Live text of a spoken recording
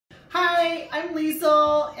Hi, I'm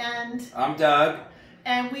Liesl, and I'm Doug.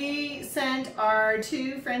 And we sent our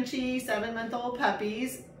two Frenchie 7-month-old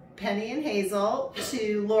puppies, Penny and Hazel,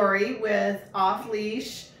 to Lori with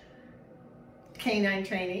off-leash canine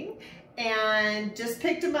training, and just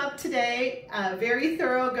picked them up today. Very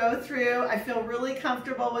thorough go through. I feel really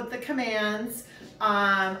comfortable with the commands.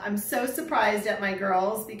 I'm so surprised at my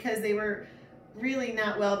girls because they were really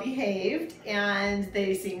not well behaved, and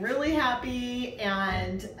they seem really happy,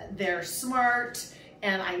 and they're smart,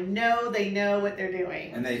 and I know they know what they're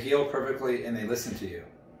doing. And they heel perfectly, and they listen to you.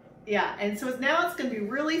 Yeah, and so now it's going to be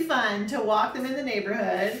really fun to walk them in the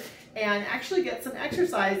neighborhood and actually get some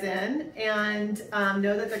exercise in, and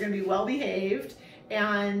know that they're going to be well behaved,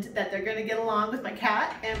 and that they're going to get along with my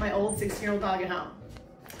cat and my old 16-year-old dog at home.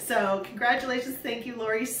 So congratulations, thank you,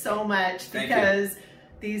 Lori, so much, because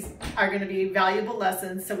these are going to be valuable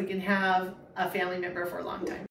lessons so we can have a family member for a long time.